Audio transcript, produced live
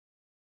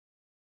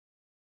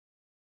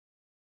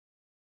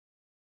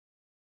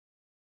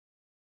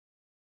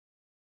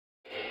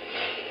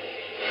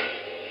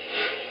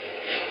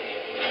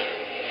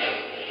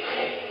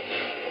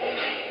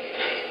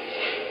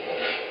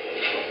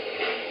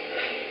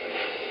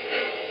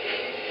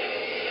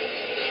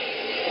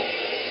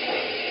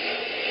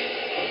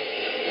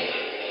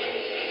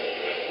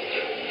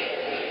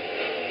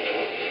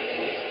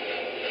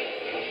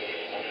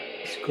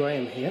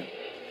Graham here,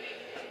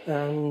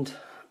 and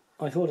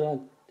I thought I'd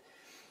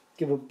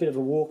give a bit of a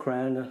walk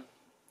around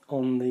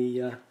on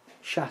the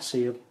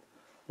chassis of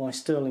my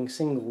Stirling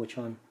single, which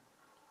I'm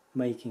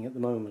making at the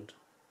moment,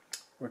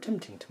 or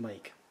attempting to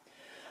make.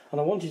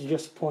 And I wanted to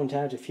just point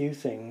out a few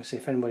things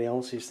if anybody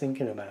else is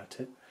thinking about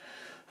it.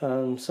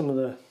 Some of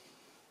the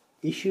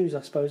issues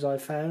I suppose I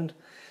found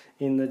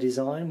in the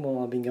design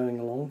while I've been going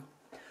along.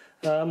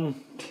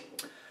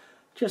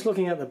 Just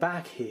looking at the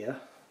back here,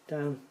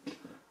 down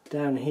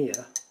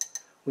here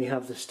we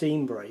have the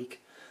steam brake,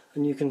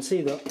 and you can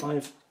see that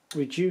I've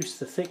reduced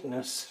the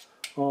thickness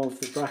of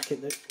the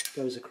bracket that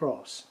goes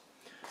across.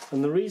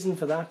 And the reason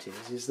for that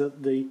is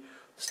that the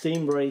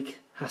steam brake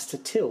has to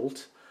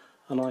tilt,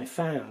 and I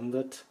found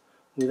that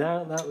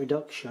without that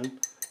reduction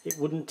it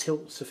wouldn't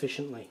tilt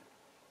sufficiently.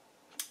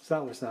 So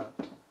that was that.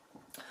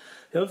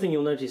 The other thing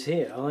you'll notice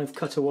here, I've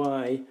cut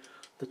away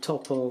the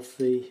top of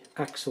the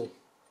axle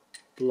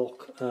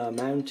block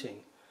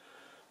mounting,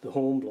 the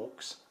horn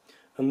blocks.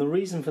 And the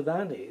reason for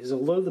that is,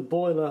 although the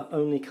boiler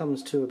only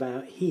comes to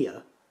about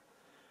here,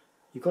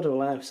 you've got to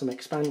allow some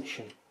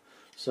expansion.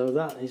 So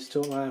that is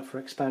to allow for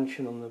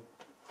expansion on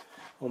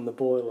the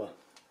boiler.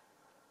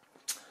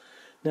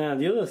 Now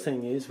the other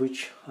thing is,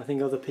 which I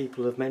think other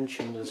people have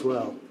mentioned as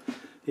well,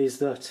 is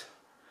that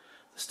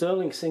the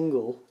Stirling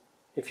single,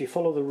 if you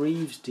follow the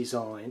Reeves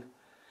design,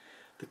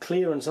 the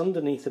clearance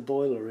underneath the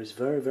boiler is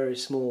very, very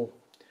small.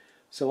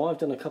 So I've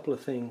done a couple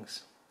of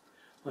things.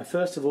 I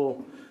first of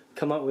all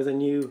come up with a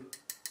new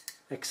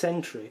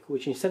eccentric,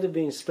 which instead of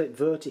being split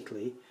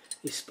vertically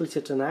is split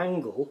at an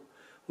angle,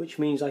 which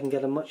means I can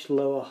get a much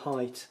lower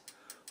height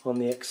on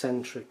the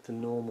eccentric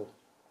than normal.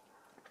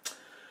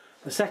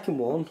 The second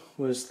one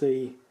was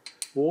the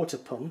water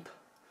pump,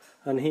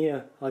 and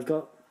here I've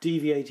got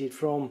deviated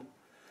from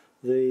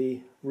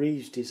the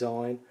Reeves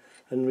design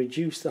and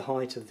reduced the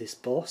height of this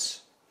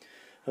boss,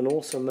 and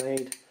also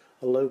made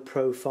a low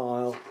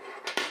profile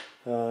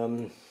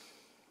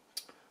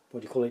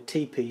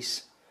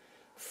T-piece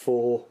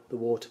for the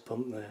water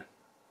pump there.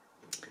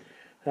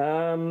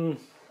 The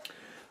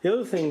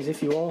other things,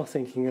 if you are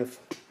thinking of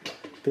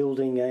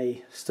building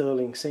a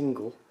Stirling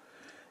single,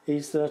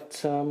 is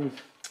that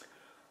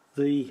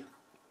the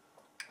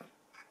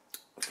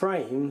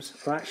frames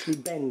are actually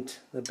bent.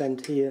 They're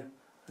bent here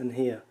and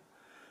here,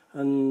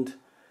 and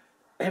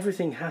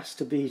everything has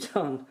to be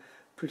done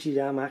pretty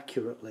damn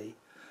accurately.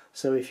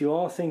 So if you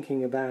are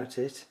thinking about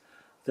it,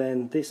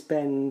 then this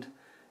bend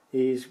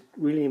is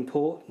really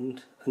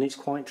important, and it's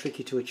quite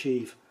tricky to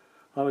achieve.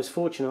 I was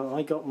fortunate,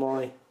 I got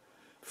my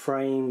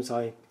frames,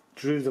 I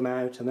drew them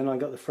out, and then I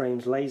got the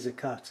frames laser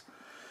cut,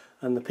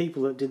 and the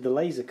people that did the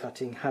laser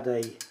cutting had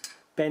a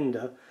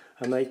bender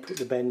and they put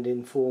the bend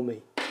in for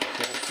me. So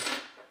I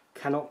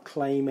cannot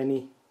claim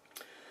any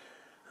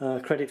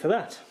credit for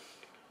that.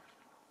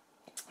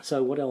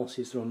 So what else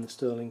is there on the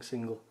Stirling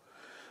single?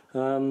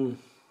 Generally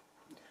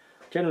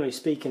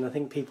speaking, I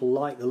think people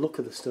like the look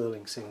of the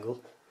Stirling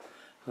single.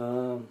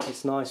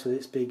 It's nice with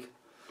its big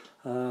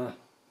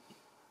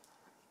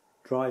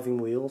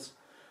driving wheels.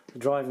 The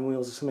driving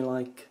wheels are something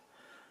like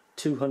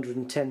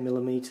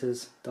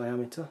 210mm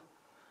diameter.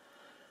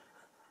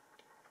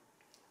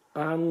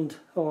 And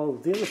the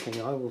other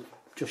thing I will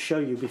just show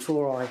you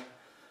before I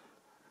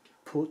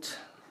put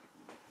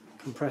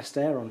compressed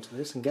air onto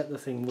this and get the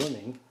thing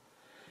running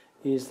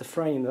is the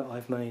frame that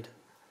I've made.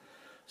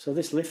 So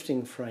this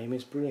lifting frame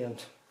is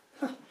brilliant.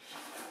 I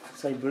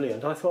say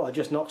brilliant, I thought I'd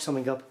just knock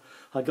something up.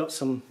 I got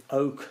some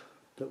oak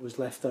that was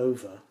left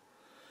over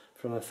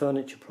from a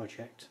furniture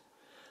project,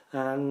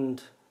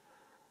 and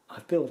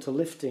I've built a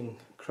lifting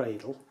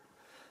cradle.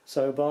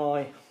 So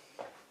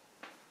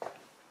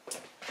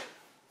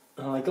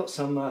I got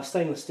some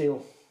stainless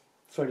steel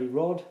threaded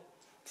rod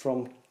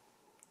from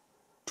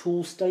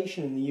Tool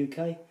Station in the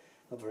UK,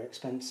 not very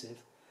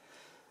expensive.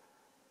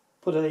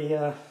 Put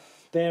a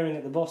bearing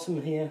at the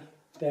bottom here,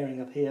 bearing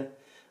up here,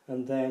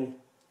 and then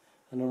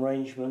an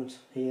arrangement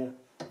here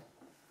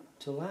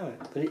to allow it.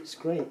 But it's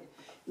great.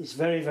 It's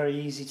very, very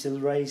easy to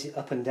raise it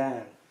up and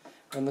down,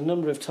 and the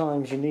number of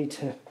times you need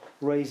to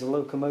raise a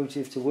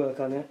locomotive to work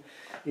on it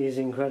is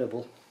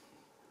incredible.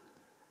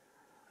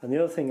 And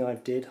the other thing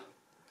I've did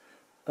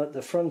at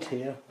the front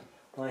here,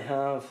 I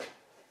have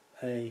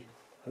a,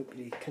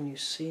 hopefully can you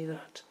see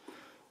that?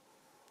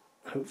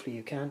 Hopefully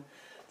you can.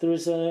 There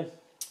is a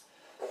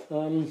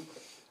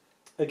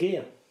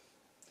gear,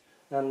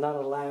 and that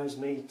allows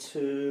me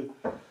to,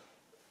 let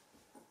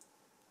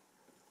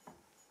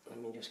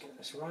me just get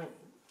this right,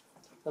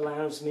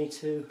 allows me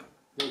to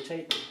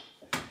rotate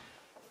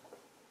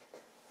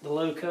the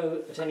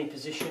loco at any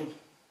position,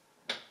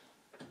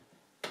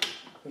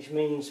 which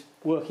means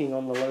working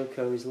on the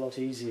loco is a lot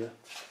easier.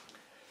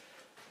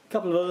 A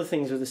couple of other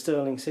things with the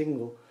Stirling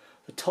single,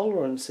 the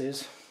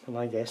tolerances, and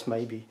I guess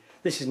maybe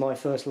this is my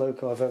first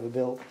loco I've ever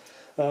built,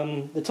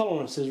 the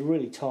tolerances are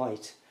really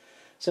tight.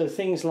 So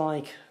things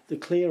like the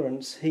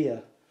clearance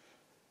here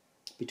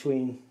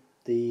between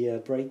the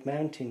brake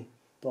mounting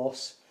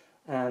boss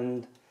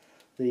and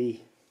the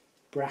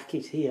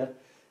bracket here,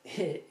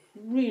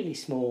 really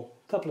small,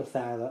 couple of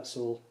thou, that's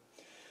all.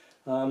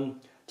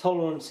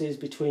 Tolerances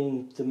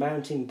between the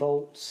mounting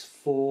bolts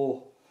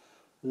for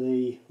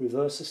the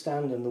reverser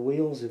stand and the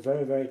wheels are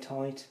very, very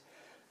tight.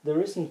 There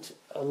isn't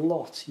a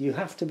lot. You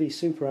have to be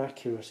super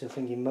accurate, I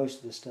think, in most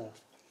of the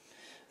stuff.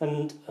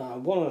 And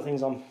one of the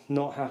things I'm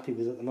not happy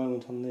with at the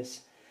moment on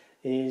this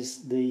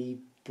is the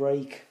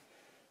brake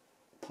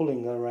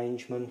pulling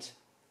arrangement.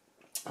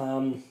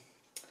 The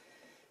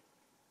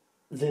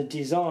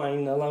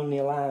design will only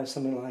allow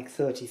something like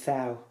 30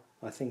 thou,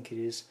 I think it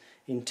is,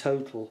 in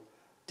total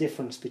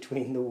difference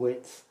between the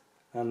width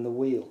and the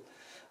wheel.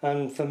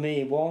 And for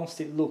me,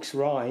 whilst it looks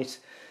right,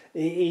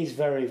 it is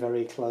very,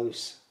 very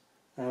close.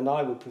 And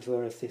I would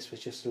prefer if this was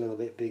just a little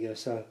bit bigger,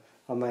 so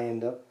I may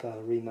end up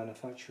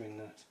remanufacturing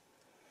that.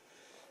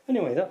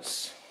 Anyway,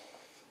 that's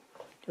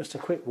just a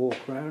quick walk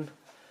around.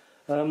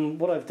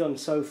 What I've done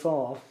so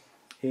far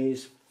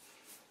is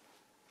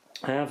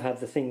I have had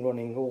the thing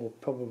running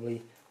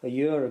probably a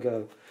year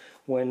ago,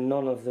 when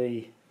none of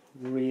the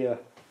rear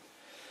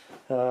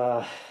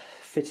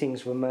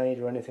fittings were made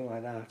or anything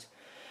like that.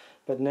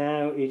 But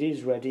now it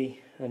is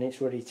ready, and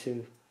it's ready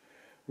to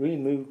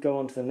really go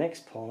on to the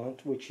next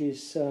part, which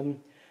is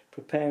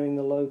preparing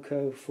the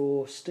loco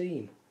for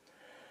steam,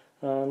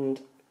 and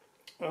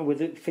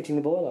with it fitting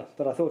the boiler.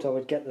 But I thought I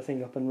would get the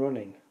thing up and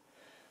running.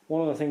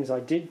 One of the things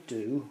I did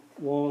do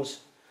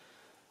was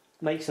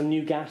make some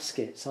new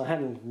gaskets. I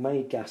hadn't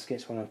made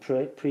gaskets when I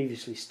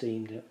previously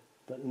steamed it,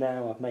 but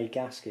now I've made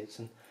gaskets,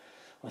 and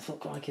I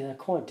thought, like, they're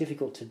quite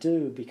difficult to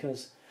do,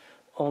 because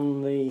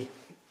on the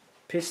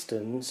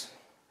pistons,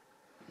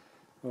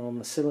 on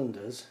the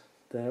cylinders,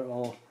 there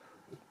are,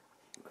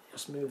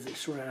 just move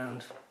this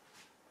round,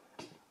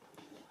 a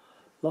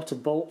lot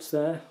of bolts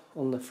there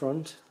on the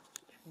front,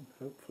 you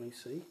can hopefully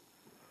see.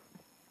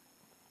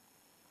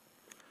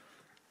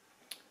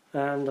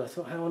 And I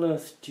thought, how on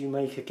earth do you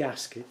make a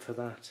gasket for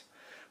that?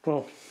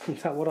 Well, in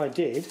fact, what I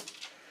did,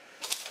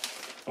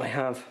 I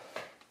have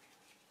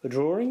a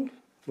drawing,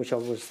 which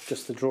was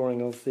just the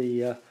drawing of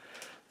the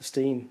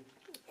steam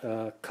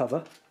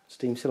cover,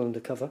 steam cylinder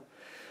cover,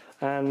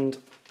 and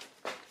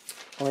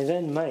I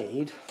then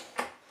made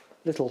a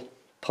little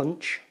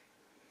punch,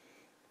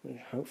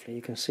 hopefully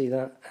you can see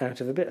that, out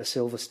of a bit of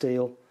silver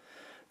steel,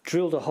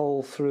 drilled a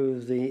hole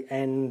through the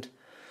end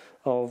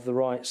of the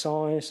right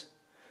size,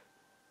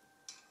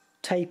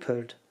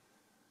 tapered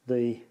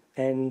the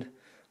end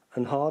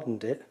and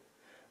hardened it,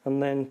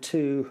 and then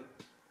to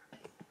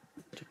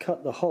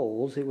cut the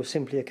holes, it was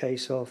simply a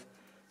case of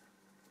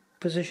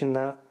position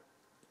that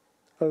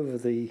over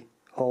the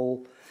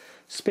hole,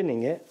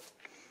 spinning it,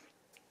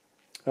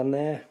 and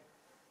there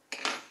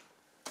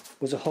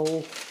was a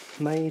hole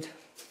made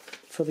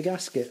for the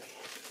gasket.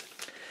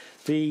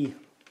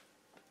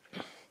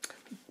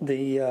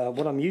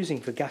 What I'm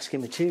using for gasket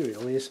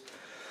material is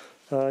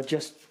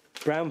just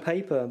brown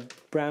paper,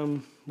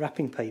 brown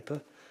wrapping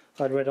paper.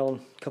 I'd read on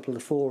a couple of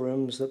the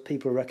forums that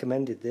people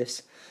recommended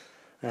this,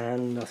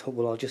 and I thought,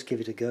 well, I'll just give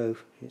it a go.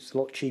 It's a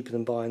lot cheaper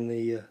than buying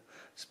the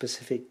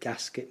specific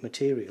gasket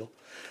material,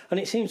 and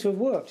it seems to have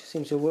worked. It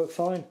seems to have worked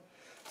fine.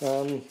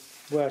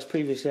 Whereas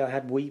previously I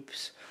had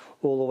weeps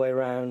all the way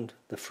around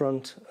the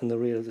front and the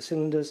rear of the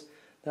cylinders,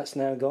 that's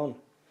now gone.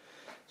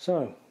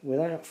 So,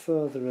 without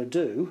further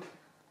ado,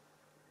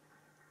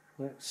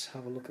 let's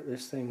have a look at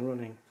this thing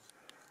running.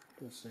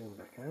 Let's zoom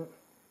back out.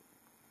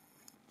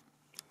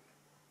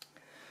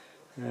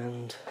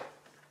 And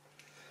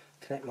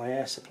connect my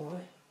air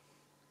supply.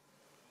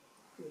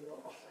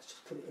 Let's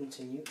just put it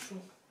into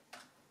neutral.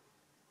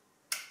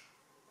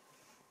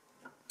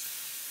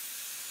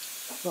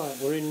 Right,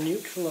 we're in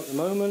neutral at the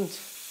moment.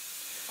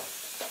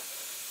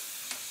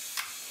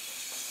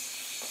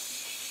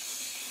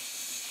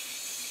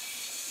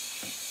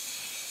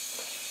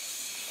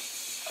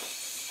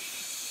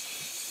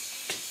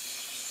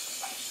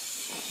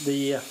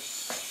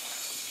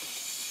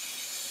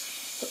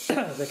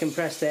 The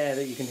compressed air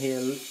that you can hear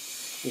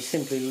is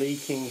simply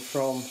leaking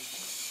from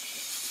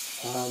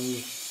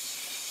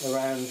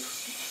around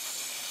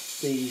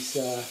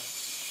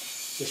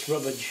this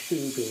rubber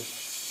tubing.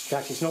 In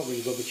fact, it's not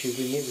really rubber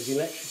tubing, it was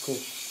electrical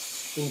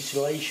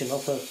insulation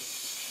off an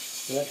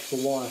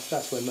electrical wire, so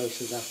that's where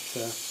most of that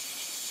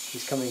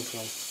is coming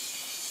from.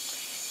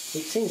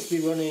 It seems to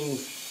be running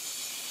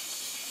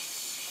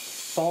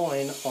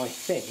fine, I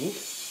think.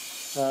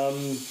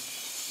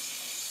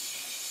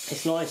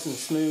 It's nice and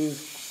smooth,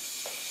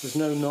 there's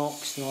no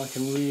knocks that I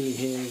can really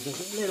hear.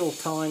 There's a little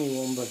tiny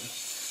one, but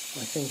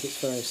I think it's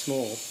very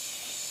small.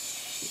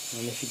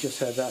 And if you just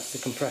heard, that's the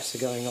compressor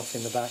going off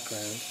in the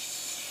background.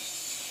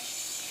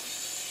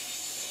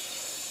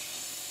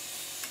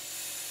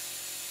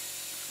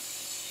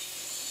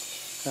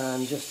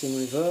 And just in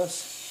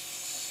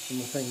reverse,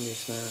 and the thing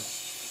is now.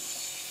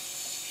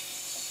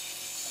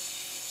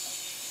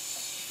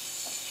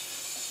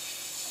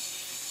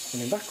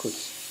 Running backwards,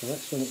 so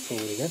let's run it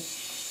forward again.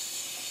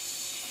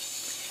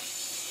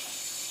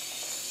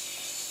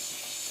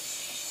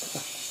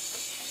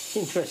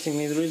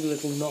 Interestingly, there is a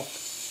little knock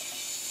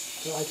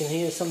that I can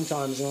hear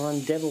sometimes, and I'm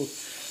devil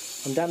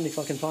I'm damned if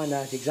I can find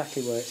out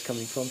exactly where it's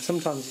coming from.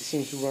 Sometimes it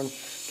seems to run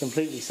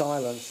completely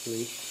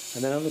silently,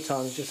 and then other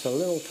times just a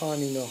little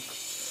tiny knock.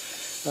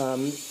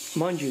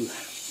 Mind you,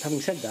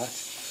 having said that,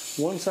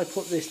 once I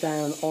put this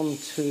down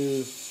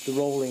onto the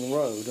rolling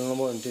road, and I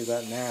won't do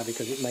that now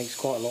because it makes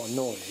quite a lot of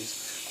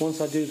noise,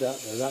 once I do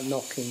that though, that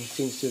knocking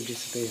seems to have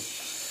disappeared.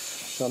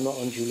 So I'm not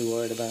unduly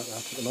worried about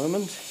that at the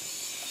moment.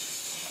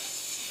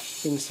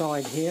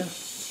 Inside here,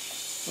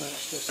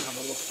 let's just have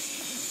a look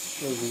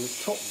over the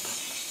top.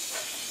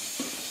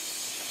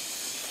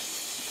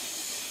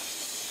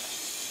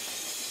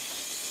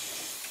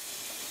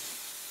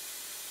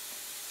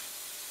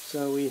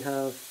 So we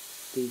have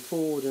the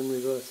forward and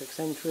reverse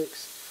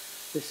eccentrics.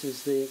 This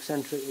is the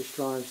eccentric which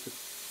drives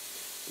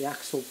the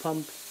axle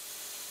pump.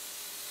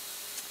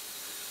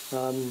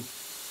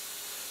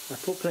 I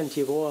put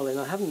plenty of oil in.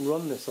 I haven't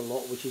run this a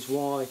lot, which is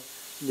why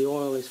the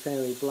oil is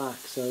fairly black,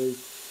 so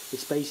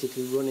it's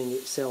basically running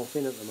itself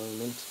in at the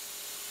moment.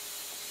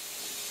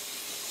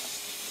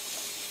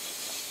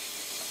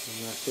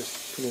 And that's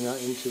just putting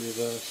that into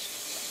reverse.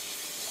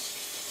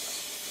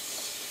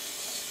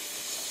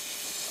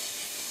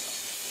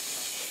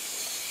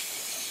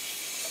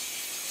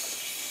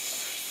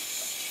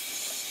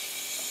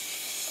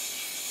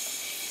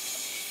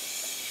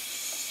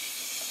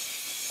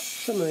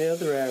 Some of the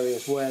other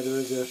areas where there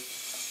is a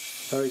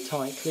very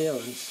tight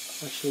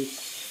clearance, actually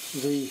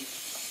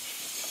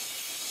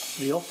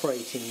the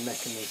operating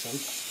mechanism,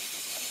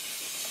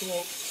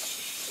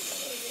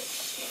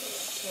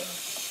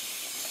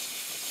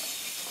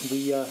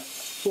 the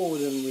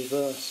forward and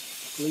reverse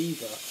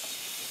lever,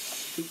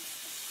 the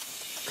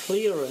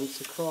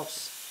clearance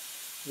across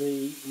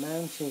the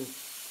mounting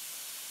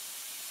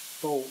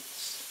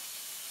bolts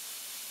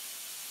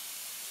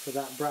for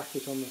that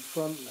bracket on the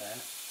front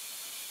there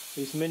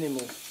is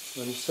minimal,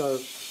 and so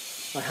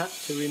I had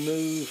to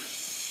remove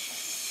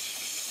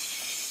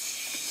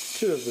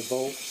two of the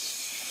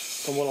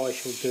bolts, and what I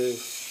shall do,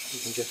 you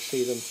can just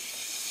see them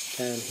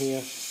down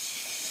here,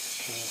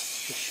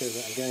 just show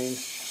that again.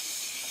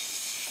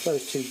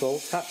 Those two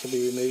bolts had to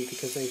be removed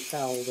because they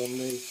fouled on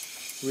the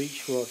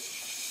reach rod.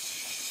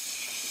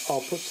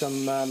 I'll put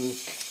some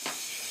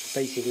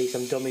basically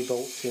some dummy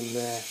bolts in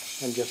there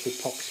and just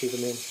epoxy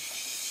them in.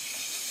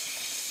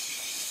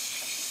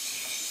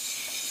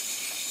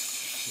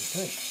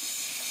 Okay,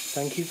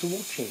 thank you for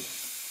watching.